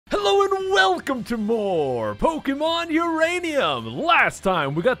Hello and welcome to more Pokemon Uranium! Last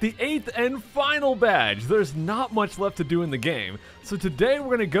time we got the 8th and final badge. There's not much left to do in the game. So today we're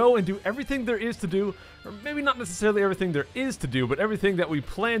going to go and do everything there is to do, or maybe not necessarily everything there is to do, but everything that we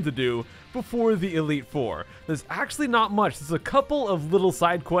plan to do before the Elite Four. There's actually not much. There's a couple of little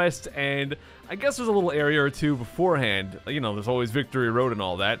side quests, and I guess there's a little area or two beforehand. You know, there's always Victory Road and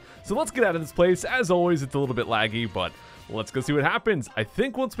all that. So let's get out of this place. As always, it's a little bit laggy, but let's go see what happens. I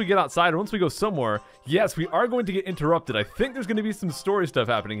think once we get outside, or once we go somewhere, yes, we are going to get interrupted. I think there's going to be some story stuff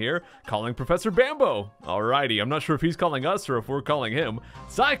happening here. Calling Professor Bambo. Alrighty, I'm not sure if he's calling us or if we're calling him.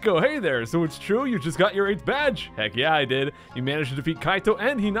 Psycho, hey there. So it's true, you just got your 8th badge. Heck yeah, I did. You managed to defeat Kaito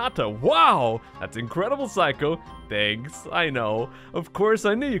and Hinata. Wow, that's incredible, Psycho. Thanks, I know. Of course,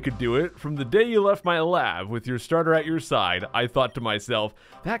 I knew you could do it. From the day you left my lab with your starter at your side, I thought to myself,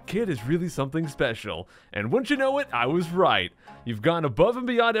 that kid is really something special. And wouldn't you know it, I was right. You've gone above and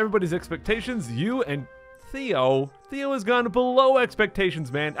beyond everybody's expectations. You and Theo has gone below expectations,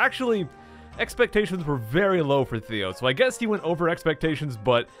 man. Actually, expectations were very low for Theo, so I guess he went over expectations,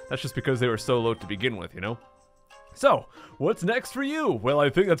 but that's just because they were so low to begin with, you know? So, what's next for you? Well, I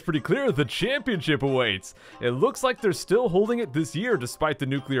think that's pretty clear. The championship awaits. It looks like they're still holding it this year despite the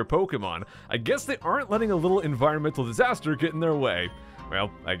nuclear Pokemon. I guess they aren't letting a little environmental disaster get in their way.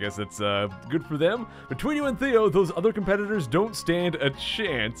 Well, I guess it's good for them. Between you and Theo, those other competitors don't stand a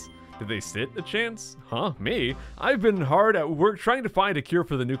chance. Did they sit a chance? Huh, me? I've been hard at work trying to find a cure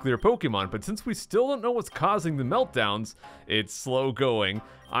for the nuclear Pokemon, but since we still don't know what's causing the meltdowns, it's slow going.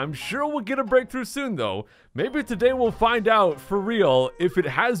 I'm sure we'll get a breakthrough soon though. Maybe today we'll find out, for real, if it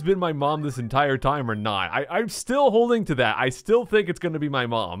has been my mom this entire time or not. I'm still holding to that. I still think it's gonna be my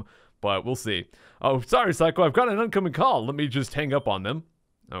mom, but we'll see. Oh, sorry, Psycho, I've got an incoming call. Let me just hang up on them.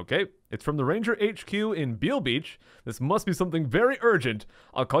 Okay, it's from the Ranger HQ in Beale Beach. This must be something very urgent.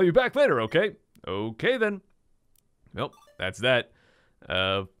 I'll call you back later, okay? Okay, then. Well, that's that.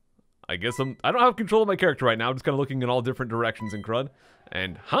 I guess I don't have control of my character right now. I'm just kind of looking in all different directions in CRUD.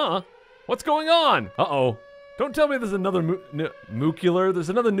 And, huh? What's going on? Uh-oh. Don't tell me there's another there's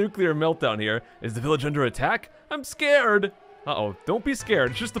another nuclear meltdown here. Is the village under attack? I'm scared. Uh-oh, don't be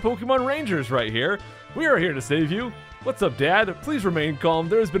scared. It's just the Pokemon Rangers right here. We are here to save you. What's up, Dad? Please remain calm.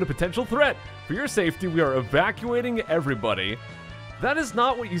 There has been a potential threat. For your safety, we are evacuating everybody. That is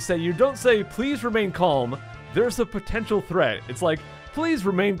not what you say. You don't say, please remain calm. There's a potential threat. It's like, please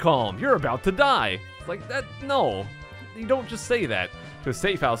remain calm. You're about to die. It's like that. No, you don't just say that. To a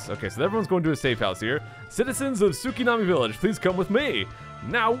safe house. Okay, so everyone's going to a safe house here. Citizens of Tsukinami Village, please come with me.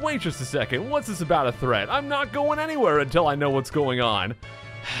 Now, wait just a second. What's this about a threat? I'm not going anywhere until I know what's going on.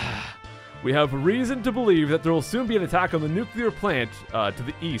 We have reason to believe that there will soon be an attack on the nuclear plant to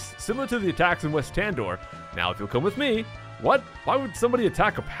the east, similar to the attacks in West Tandor. Now, if you'll come with me. What? Why would somebody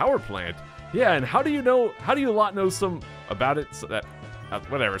attack a power plant? Yeah, and how do you lot know some about it? So that,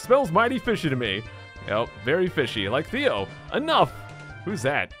 whatever. Smells mighty fishy to me. Yep, very fishy. Like Theo. Enough. Who's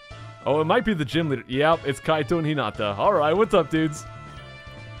that? Oh, it might be the gym leader. Yep, it's Kaito and Hinata. Alright, what's up, dudes?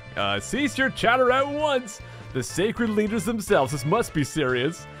 Cease your chatter at once. The sacred leaders themselves. This must be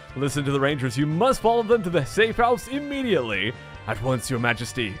serious. Listen to the Rangers. You must follow them to the safe house immediately. At once, Your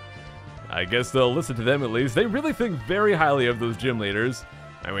Majesty. I guess they'll listen to them at least. They really think very highly of those gym leaders.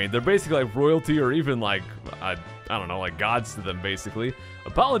 I mean, they're basically like royalty or even like, I don't know, like gods to them, basically.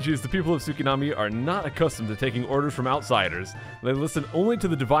 Apologies, the people of Tsukinami are not accustomed to taking orders from outsiders. They listen only to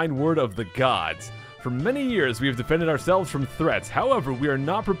the divine word of the gods. For many years, we have defended ourselves from threats. However, we are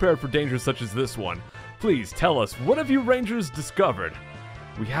not prepared for dangers such as this one. Please, tell us, what have you Rangers discovered?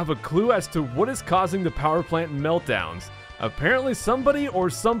 We have a clue as to what is causing the power plant meltdowns. Apparently somebody or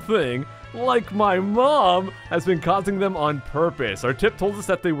something, like my mom, has been causing them on purpose. Our tip told us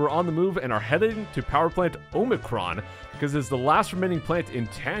that they were on the move and are heading to power plant Omicron, because it's the last remaining plant in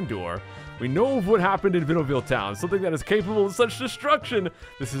Tandor. We know of what happened in Vinnoville Town, something that is capable of such destruction.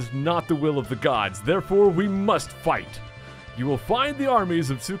 This is not the will of the gods, therefore we must fight. You will find the armies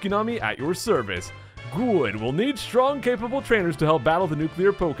of Tsukinami at your service. Good, we'll need strong, capable trainers to help battle the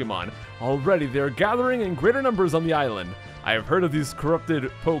nuclear Pokemon. Already, they are gathering in greater numbers on the island. I have heard of these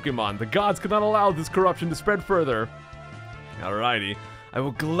corrupted Pokemon. The gods could not allow this corruption to spread further. Alrighty, I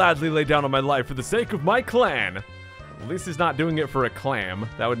will gladly lay down on my life for the sake of my clan. At least he's not doing it for a clam.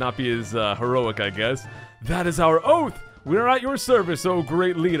 That would not be as heroic, I guess. That is our oath! We are at your service, O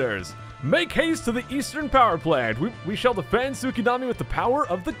great leaders. Make haste to the eastern power plant. We shall defend Tsukinami with the power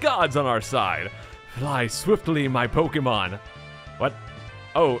of the gods on our side. Fly swiftly, my Pokemon. What?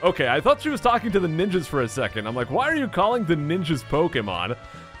 Oh, okay, I thought she was talking to the ninjas for a second. I'm like, why are you calling the ninjas Pokemon?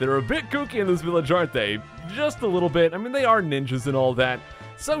 They're a bit kooky in this village, aren't they? Just a little bit. I mean, they are ninjas and all that.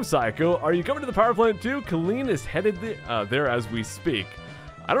 So, Psycho, are you coming to the power plant too? Colleen is headed there as we speak.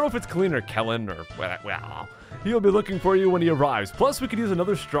 I don't know if it's Colleen or Kellen or, well, he'll be looking for you when he arrives. Plus, we could use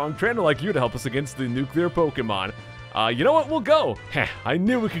another strong trainer like you to help us against the nuclear Pokemon. You know what? We'll go. Heh, I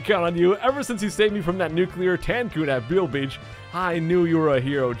knew we could count on you. Ever since you saved me from that nuclear Tancoon at Beale Beach, I knew you were a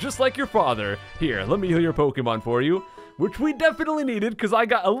hero, just like your father. Here, let me heal your Pokemon for you. Which we definitely needed, because I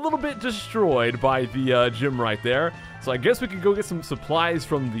got a little bit destroyed by the gym right there. So I guess we could go get some supplies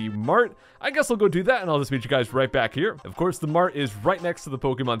from the mart. I guess I'll go do that, and I'll just meet you guys right back here. Of course, the mart is right next to the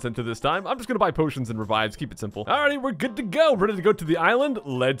Pokemon Center this time. I'm just going to buy potions and revives, keep it simple. Alrighty, we're good to go. Ready to go to the island?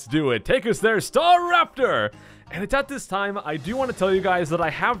 Let's do it. Take us there, Staraptor! And it's at this time, I do want to tell you guys that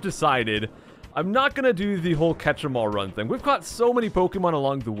I have decided I'm not going to do the whole catch-em-all run thing. We've caught so many Pokemon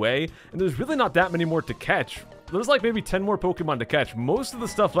along the way, and there's really not that many more to catch. There's like maybe 10 more Pokemon to catch. Most of the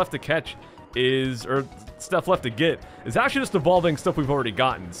stuff left to catch or stuff left to get, is actually just evolving stuff we've already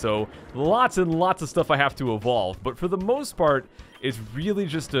gotten. So lots and lots of stuff I have to evolve. But for the most part, it's really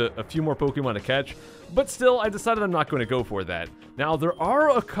just a few more Pokemon to catch. But still, I decided I'm not going to go for that. Now, there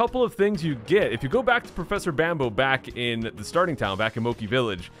are a couple of things you get. If you go back to Professor Bambo back in the starting town, back in Moki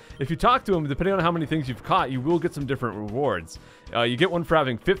Village, if you talk to him, depending on how many things you've caught, you will get some different rewards. You get one for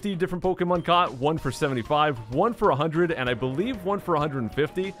having 50 different Pokemon caught, one for 75, one for 100, and I believe one for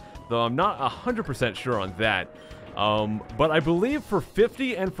 150, though I'm not 100% sure on that. But I believe for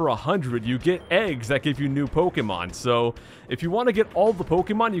 50 and for 100, you get eggs that give you new Pokemon. So if you want to get all the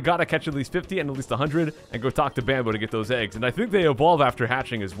Pokemon, you gotta catch at least 50 and at least 100 and go talk to Bambo to get those eggs. And I think they evolve after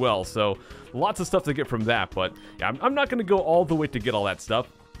hatching as well. So lots of stuff to get from that. But yeah, I'm not gonna go all the way to get all that stuff.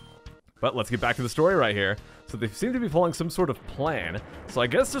 But let's get back to the story right here. So they seem to be following some sort of plan. So I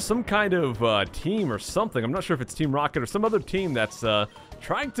guess there's some kind of team or something. I'm not sure if it's Team Rocket or some other team that's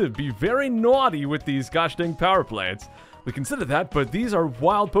trying to be very naughty with these gosh dang power plants. We consider that, but these are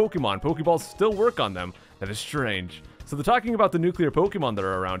wild Pokemon. Pokeballs still work on them. That is strange. So they're talking about the nuclear Pokemon that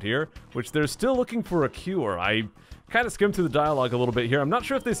are around here, which they're still looking for a cure. I kind of skimmed through the dialogue a little bit here. I'm not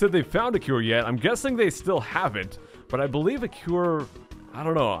sure if they said they found a cure yet. I'm guessing they still haven't, but I believe a cure... I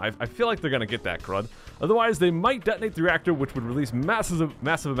don't know. I feel like they're going to get that, CRUD. Otherwise, they might detonate the reactor, which would release massive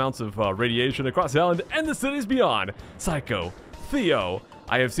amounts of radiation across the island and the cities beyond. Psycho, Theo,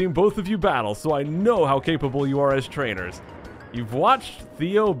 I have seen both of you battle, so I know how capable you are as trainers. You've watched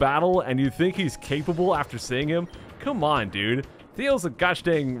Theo battle, and you think he's capable after seeing him? Come on, dude. Theo's a gosh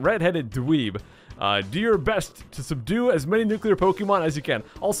dang red-headed dweeb. Do your best to subdue as many nuclear Pokemon as you can.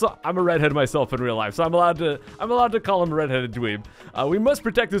 Also, I'm a redhead myself in real life, so I'm allowed to call him a redheaded dweeb. We must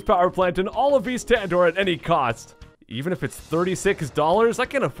protect this power plant and all of East Tandor at any cost. Even if it's $36? I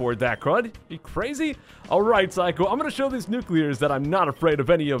can't afford that, CRUD. You crazy? Alright, Psycho, I'm gonna show these nuclears that I'm not afraid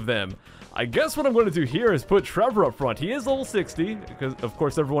of any of them. I guess what I'm going to do here is put Trevor up front. He is level 60, because of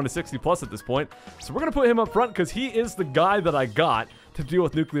course everyone is 60 plus at this point. So we're going to put him up front because he is the guy that I got to deal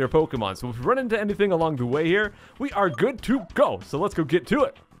with nuclear Pokemon. So if we run into anything along the way here, we are good to go. So let's go get to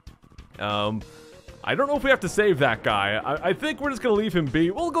it. I don't know if we have to save that guy. I think we're just going to leave him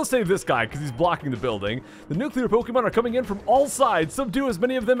be. We'll go save this guy because he's blocking the building. The nuclear Pokemon are coming in from all sides. Subdue as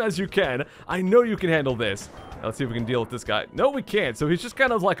many of them as you can. I know you can handle this. Now, let's see if we can deal with this guy. No, we can't. So he's just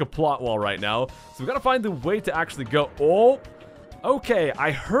kind of like a plot wall right now. So we've got to find the way to actually go. Oh, okay. I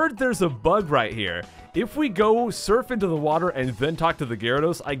heard there's a bug right here. If we go surf into the water and then talk to the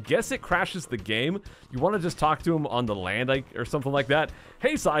Gyarados, I guess it crashes the game. You want to just talk to him on the land or something like that.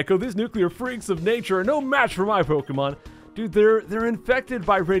 Hey, Psycho, these nuclear freaks of nature are no match for my Pokemon. Dude, they're infected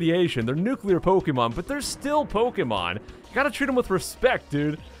by radiation. They're nuclear Pokemon, but they're still Pokemon. You gotta treat them with respect,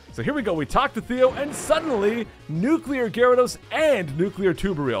 dude. So here we go. We talk to Theo, and suddenly, Nuclear Gyarados and Nuclear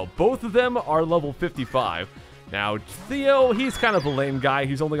Tubaril. Both of them are level 55. Now, Theo, he's kind of a lame guy.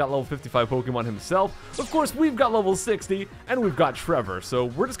 He's only got level 55 Pokemon himself. Of course, we've got level 60, and we've got Trevor. So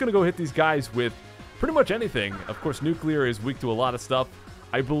we're just going to go hit these guys with pretty much anything. Of course, Nuclear is weak to a lot of stuff.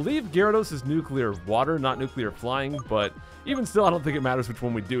 I believe Gyarados is Nuclear Water, not Nuclear Flying, but even still, I don't think it matters which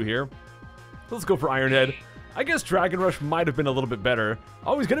one we do here. So let's go for Iron Head. I guess Dragon Rush might have been a little bit better.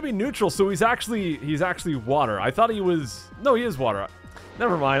 Oh, he's going to be neutral, so he's actually water. I thought he was... No, he is water.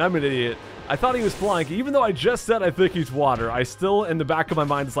 Never mind, I'm an idiot. I thought he was flying. Even though I just said I think he's water, I still, in the back of my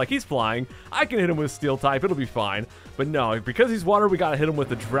mind, it's like, he's flying. I can hit him with Steel type. It'll be fine. But no, because he's water, we got to hit him with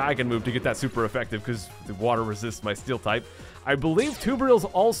the Dragon move to get that super effective because the water resists my Steel type. I believe Tubaril's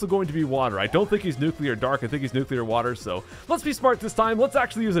also going to be water. I don't think he's nuclear dark. I think he's nuclear water. So let's be smart this time. Let's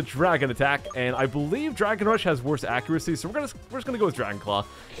actually use a Dragon attack. And I believe Dragon Rush has worse accuracy. So we're just going to go with Dragon Claw.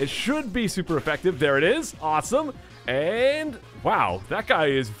 It should be super effective. There it is. Awesome. And wow, that guy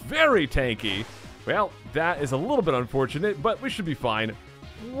is very tanky. Well, that is a little bit unfortunate, but we should be fine.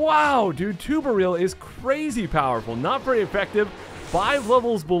 Wow, dude, Tubareel is crazy powerful. Not very effective. 5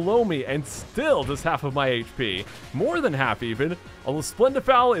 levels below me and still just half of my HP. More than half even. Although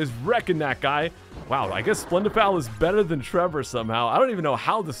Splendifowl is wrecking that guy. Wow, I guess Splendifowl is better than Trevor somehow. I don't even know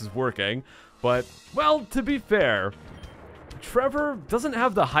how this is working. But, well, to be fair, Trevor doesn't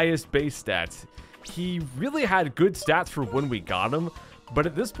have the highest base stats. He really had good stats for when we got him. But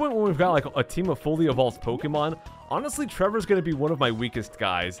at this point, when we've got like a team of fully evolved Pokemon, honestly, Trevor's going to be one of my weakest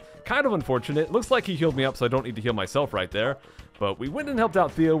guys. Kind of unfortunate. Looks like he healed me up, so I don't need to heal myself right there. But we went and helped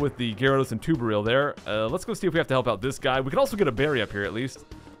out Theo with the Gyarados and Tubareel there. Let's go see if we have to help out this guy. We could also get a berry up here at least.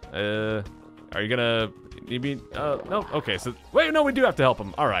 Are you gonna... You mean... no? Okay, so... Wait, no, we do have to help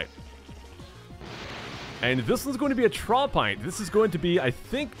him. Alright. And this one's going to be a Tropine. This is going to be, I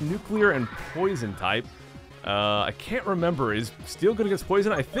think, Nuclear and Poison type. I can't remember. Is Steel good against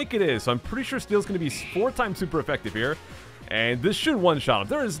Poison? I think it is. So I'm pretty sure Steel's going to be 4 times super effective here. And this should one-shot him.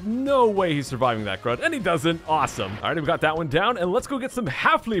 There is no way he's surviving that CRUD. And he doesn't. Awesome. All right, we got that one down. And let's go get some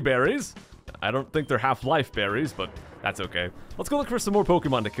Halfly berries. I don't think they're Half-Life berries, but that's okay. Let's go look for some more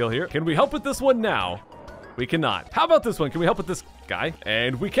Pokemon to kill here. Can we help with this one now? We cannot. How about this one? Can we help with this guy?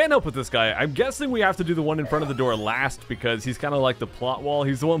 And we can help with this guy. I'm guessing we have to do the one in front of the door last because he's kind of like the plot wall.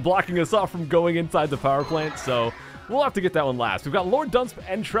 He's the one blocking us off from going inside the power plant, so we'll have to get that one last. We've got Lord Dunsp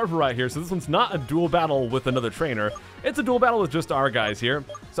and Trevor right here, so this one's not a dual battle with another trainer. It's a dual battle with just our guys here.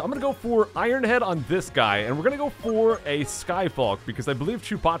 So I'm going to go for Iron Head on this guy, and we're going to go for a Skyfalk because I believe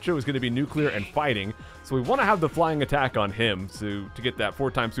Chupacho is going to be nuclear and fighting. So we want to have the flying attack on him to get that 4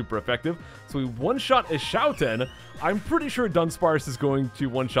 times super effective. So we one-shot a Shouten. I'm pretty sure Dunsparce is going to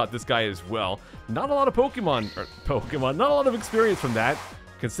one-shot this guy as well. Not a lot of Pokemon, not a lot of experience from that.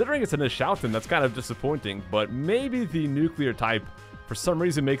 Considering it's an Shouten, that's kind of disappointing, but maybe the nuclear type for some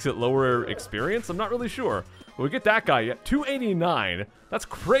reason makes it lower experience. I'm not really sure. But we get that guy at 289. That's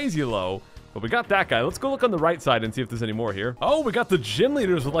crazy low. But we got that guy. Let's go look on the right side and see if there's any more here. Oh, we got the gym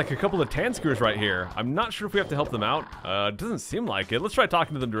leaders with like a couple of Tanskers right here. I'm not sure if we have to help them out. It doesn't seem like it. Let's try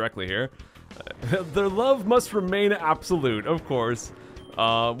talking to them directly here. Their love must remain absolute, of course.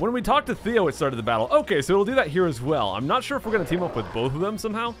 When we talked to Theo, it started the battle. Okay, so it'll do that here as well. I'm not sure if we're going to team up with both of them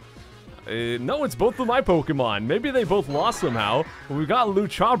somehow. No, it's both of my Pokemon. Maybe they both lost somehow. But we've got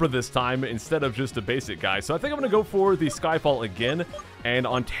Luchabra this time instead of just a basic guy. So I think I'm going to go for the Skyfall again. And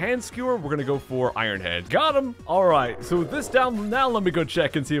on Tanskewer, we're going to go for Iron Head. Got him! Alright, so with this down, now let me go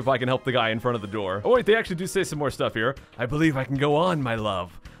check and see if I can help the guy in front of the door. Oh wait, they actually do say some more stuff here. I believe I can go on, my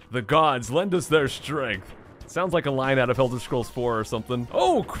love. The gods lend us their strength. Sounds like a line out of Elder Scrolls 4 or something.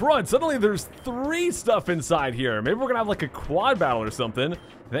 Oh, crud! Suddenly there's 3 stuff inside here. Maybe we're gonna have like a quad battle or something.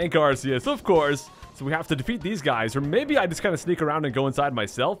 Thank Arceus, of course. So we have to defeat these guys. Or maybe I just kind of sneak around and go inside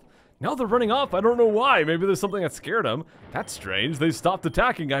myself. Now they're running off. I don't know why. Maybe there's something that scared them. That's strange. They stopped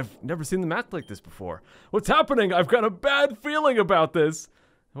attacking. I've never seen them act like this before. What's happening? I've got a bad feeling about this.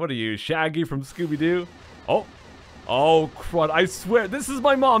 What are you, Shaggy from Scooby-Doo? Oh. Oh, crud. I swear, this is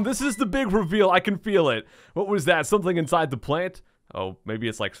my mom. This is the big reveal. I can feel it. What was that? Something inside the plant? Oh, maybe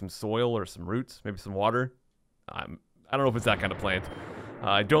it's like some soil or some roots. Maybe some water. I don't know if it's that kind of plant.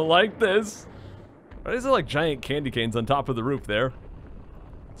 I don't like this. Why is there like giant candy canes on top of the roof there?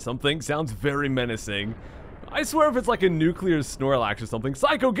 Something sounds very menacing. I swear if it's like a nuclear Snorlax or something.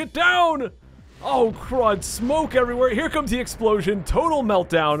 Psycho, get down! Oh, crud. Smoke everywhere. Here comes the explosion. Total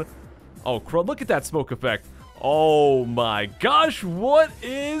meltdown. Oh, crud. Look at that smoke effect. Oh my gosh, what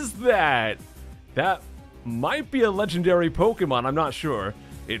is that? That might be a legendary Pokemon, I'm not sure.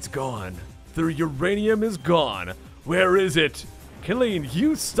 It's gone. The uranium is gone. Where is it? Killeen,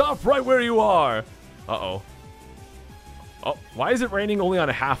 you stop right where you are. Uh-oh. Oh, why is it raining only on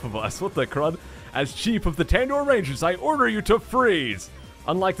half of us? What the crud? As chief of the Tandor Rangers, I order you to freeze.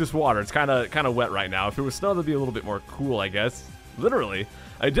 Unlike this water, it's kind of wet right now. If it was snow, that'd be a little bit more cool, I guess. Literally.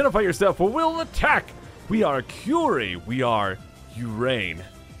 Identify yourself or we'll attack. We are Curie. We are Urain.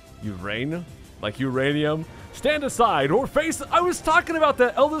 Urain? Like uranium? Stand aside or face... I was talking about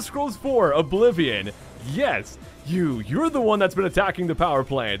that Elder Scrolls 4, Oblivion. Yes, you're the one that's been attacking the power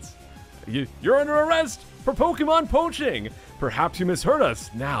plants. You're under arrest for Pokemon poaching. Perhaps you misheard us.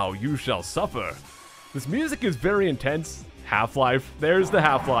 Now you shall suffer. This music is very intense. Half-Life. There's the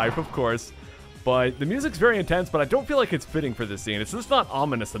Half-Life, of course. But the music's very intense, but I don't feel like it's fitting for this scene. It's just not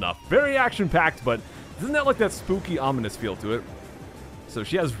ominous enough. Very action-packed, but isn't that like that spooky, ominous feel to it? So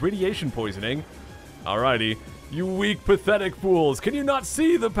she has radiation poisoning. Alrighty. You weak, pathetic fools. Can you not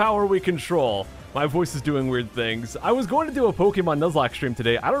see the power we control? My voice is doing weird things. I was going to do a Pokemon Nuzlocke stream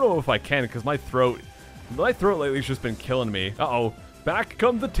today. I don't know if I can because my throat lately has just been killing me. Uh-oh. Back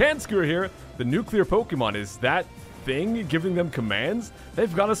come the Tanskewer here. The nuclear Pokemon. Is that thing giving them commands?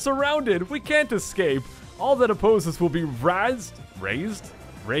 They've got us surrounded. We can't escape. All that oppose us will be raised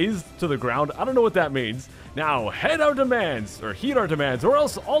to the ground. I don't know what that means. Now, heed our demands, or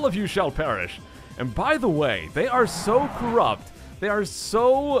else all of you shall perish. And by the way, they are so corrupt. They are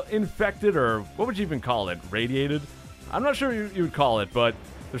so infected, or what would you even call it? Radiated? I'm not sure you would call it, but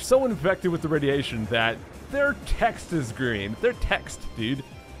they're so infected with the radiation that their text is green. Their text, dude.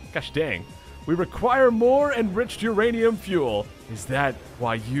 Gosh dang. We require more enriched uranium fuel. Is that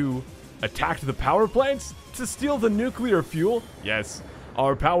why you attacked the power plants? To steal the nuclear fuel? Yes.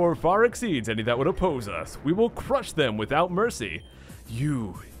 Our power far exceeds any that would oppose us. We will crush them without mercy.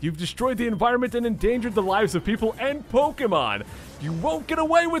 You've destroyed the environment and endangered the lives of people and Pokemon. You won't get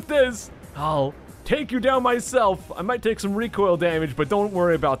away with this. I'll take you down myself. I might take some recoil damage, but don't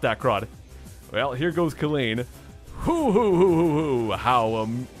worry about that, CRUD. Well, here goes Colleen. Hoo. How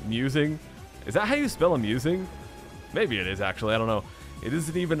amusing. Is that how you spell amusing? Maybe it is, actually. I don't know. It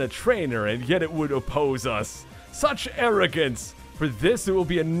isn't even a trainer, and yet it would oppose us. Such arrogance. For this, it will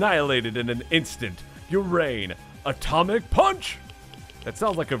be annihilated in an instant. Your reign. Atomic Punch! That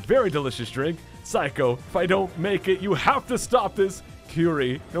sounds like a very delicious drink. Psycho, if I don't make it, you have to stop this.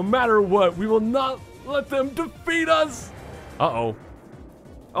 Curie, no matter what, we will not let them defeat us. Uh-oh.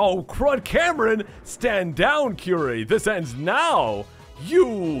 Oh, CRUD Cameron, stand down, Curie. This ends now.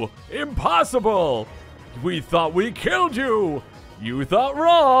 You, impossible. We thought we killed you. You thought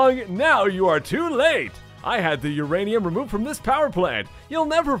wrong. Now you are too late. I had the uranium removed from this power plant. You'll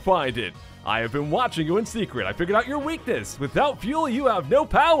never find it. I have been watching you in secret. I figured out your weakness. Without fuel, you have no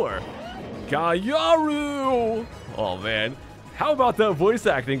power. Gayaru! Oh, man. How about that voice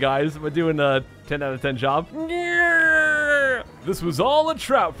acting, guys? We're doing a 10 out of 10 job. This was all a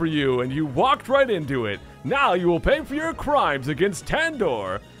trap for you, and you walked right into it. Now you will pay for your crimes against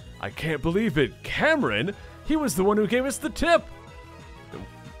Tandor. I can't believe it. Cameron? He was the one who gave us the tip.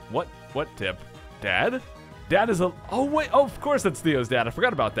 What tip? Dad? Dad is a... Oh, wait. Oh, of course that's Theo's dad. I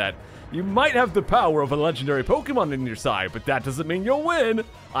forgot about that. You might have the power of a legendary Pokemon in your side, but that doesn't mean you'll win.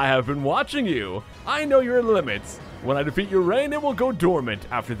 I have been watching you. I know your limits. When I defeat your reign, it will go dormant.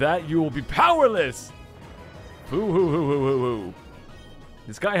 After that, you will be powerless. Hoo.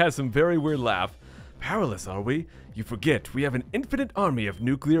 This guy has some very weird laugh. Powerless, are we? You forget, we have an infinite army of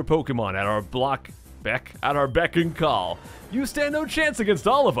nuclear Pokemon at our beck and call. You stand no chance against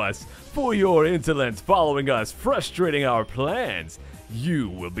all of us. For your insolence following us, frustrating our plans, you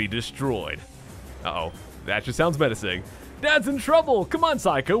will be destroyed. Uh-oh, that just sounds menacing. Dad's in trouble. Come on,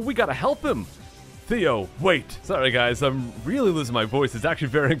 Psycho, we gotta help him. Theo, wait. Sorry, guys, I'm really losing my voice. It's actually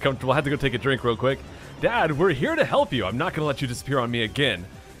very uncomfortable. I had to go take a drink real quick. Dad, we're here to help you. I'm not gonna let you disappear on me again.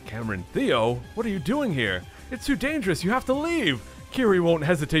 Cameron, Theo, what are you doing here? It's too dangerous. You have to leave. Kiri won't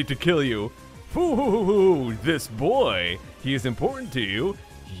hesitate to kill you. Foo, this boy, he is important to you.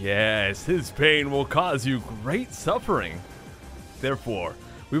 Yes, his pain will cause you great suffering. Therefore,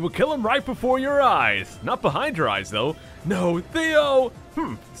 we will kill him right before your eyes. Not behind your eyes, though. No, Theo!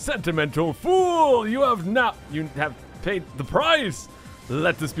 Sentimental fool! You have paid the price!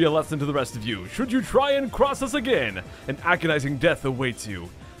 Let this be a lesson to the rest of you. Should you try and cross us again, an agonizing death awaits you.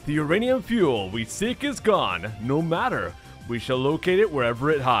 The uranium fuel we seek is gone. No matter. We shall locate it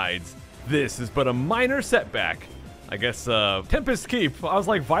wherever it hides. This is but a minor setback. I guess, Tempest Keep. I was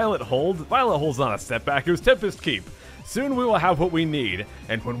like, Violet Hold? Violet Hold's not a setback. It was Tempest Keep. Soon we will have what we need,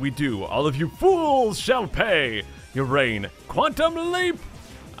 and when we do, all of you fools shall pay. Your reign, Quantum Leap!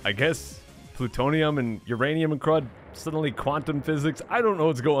 I guess plutonium and uranium and CRUD, suddenly quantum physics, I don't know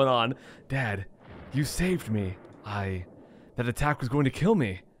what's going on. Dad, you saved me. That attack was going to kill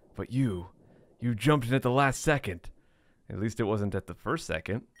me, but you jumped in at the last second. At least it wasn't at the first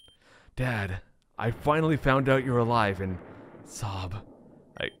second. Dad, I finally found out you're alive and sob.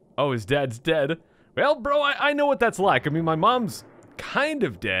 Oh, his dad's dead. Well, bro, I know what that's like. I mean, my mom's kind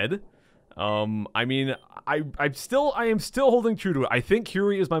of dead. I mean, I am still holding true to it. I think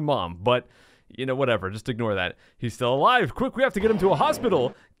Curie is my mom, but, you know, whatever. Just ignore that. He's still alive. Quick, we have to get him to a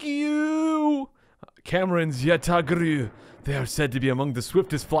hospital. Gyu! Cameron's Yatagru. They are said to be among the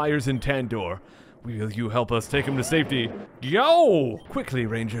swiftest flyers in Tandor. Will you help us take him to safety? Yo! Quickly,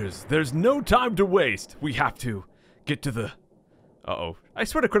 Rangers. There's no time to waste. We have to get to the... Uh-oh. I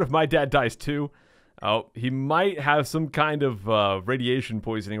swear to God, if my dad dies too. Oh, he might have some kind of radiation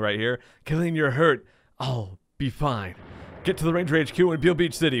poisoning right here. Killing you're hurt. I'll be fine. Get to the Ranger HQ in Beale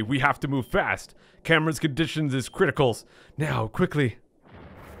Beach City. We have to move fast. Cameron's conditions is critical. Now, quickly.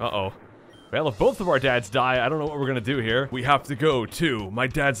 Uh-oh. Well, if both of our dads die, I don't know what we're gonna do here. We have to go, too. My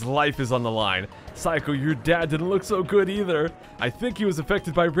dad's life is on the line. Psycho, your dad didn't look so good either. I think he was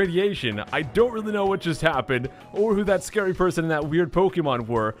affected by radiation. I don't really know what just happened, or who that scary person and that weird Pokemon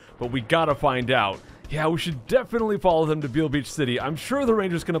were, but we gotta find out. Yeah, we should definitely follow them to Beale Beach City. I'm sure the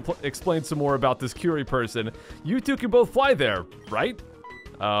ranger's gonna explain some more about this Curie person. You two can both fly there, right?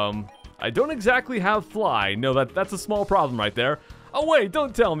 I don't exactly have fly. No, that's a small problem right there. Oh wait,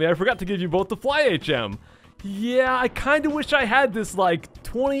 don't tell me, I forgot to give you both the Fly HM. Yeah, I kinda wish I had this like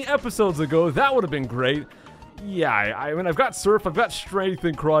 20 episodes ago. That would have been great. Yeah, I mean, I've got Surf, I've got Strength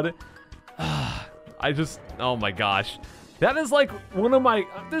and CRUD. Oh my gosh. That is like one of my,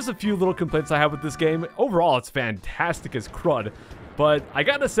 there's a few little complaints I have with this game. Overall, it's fantastic as CRUD. But I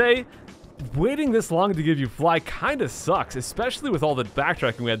gotta say, waiting this long to give you Fly kinda sucks, especially with all the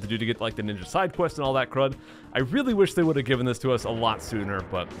backtracking we had to do to get like the ninja side quest and all that CRUD. I really wish they would have given this to us a lot sooner,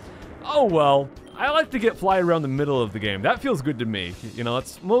 but oh well. I like to get Fly around the middle of the game. That feels good to me. You know,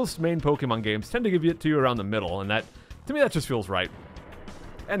 that's most main Pokemon games tend to give it to you around the middle, and that, to me, that just feels right.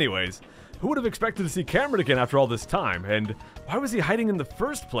 Anyways, who would have expected to see Cameron again after all this time? And why was he hiding in the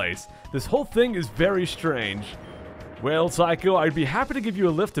first place? This whole thing is very strange. Well, Psycho, I'd be happy to give you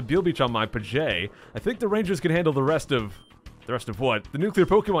a lift to Beale Beach on my Pajay. I think the Rangers can handle the rest of what? The nuclear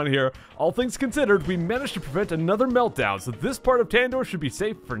Pokemon here. All things considered, we managed to prevent another meltdown, so this part of Tandor should be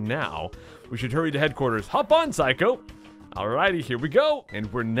safe for now. We should hurry to headquarters. Hop on, Psycho! Alrighty, here we go. And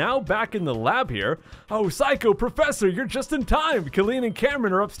we're now back in the lab here. Oh, Psycho, Professor, you're just in time. Colleen and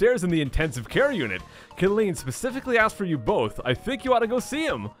Cameron are upstairs in the intensive care unit. Colleen specifically asked for you both. I think you ought to go see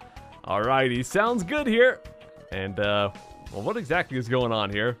him. Alrighty, sounds good here. And, well, what exactly is going on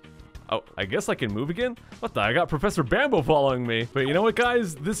here? Oh, I guess I can move again? What the? I got Professor Bambo following me. But you know what,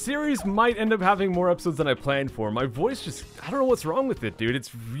 guys? This series might end up having more episodes than I planned for. My voice just, I don't know what's wrong with it, dude.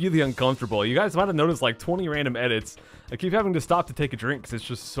 It's really uncomfortable. You guys might have noticed like 20 random edits. I keep having to stop to take a drink because it's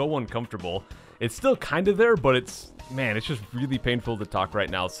just so uncomfortable. It's still kind of there, but it's, man, it's just really painful to talk right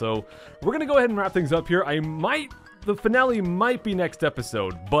now. So we're going to go ahead and wrap things up here. The finale might be next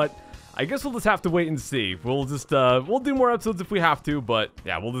episode, but I guess we'll just have to wait and see. We'll just, we'll do more episodes if we have to, but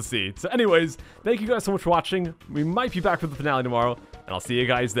yeah, we'll just see. So anyways, thank you guys so much for watching. We might be back for the finale tomorrow, and I'll see you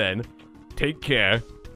guys then. Take care.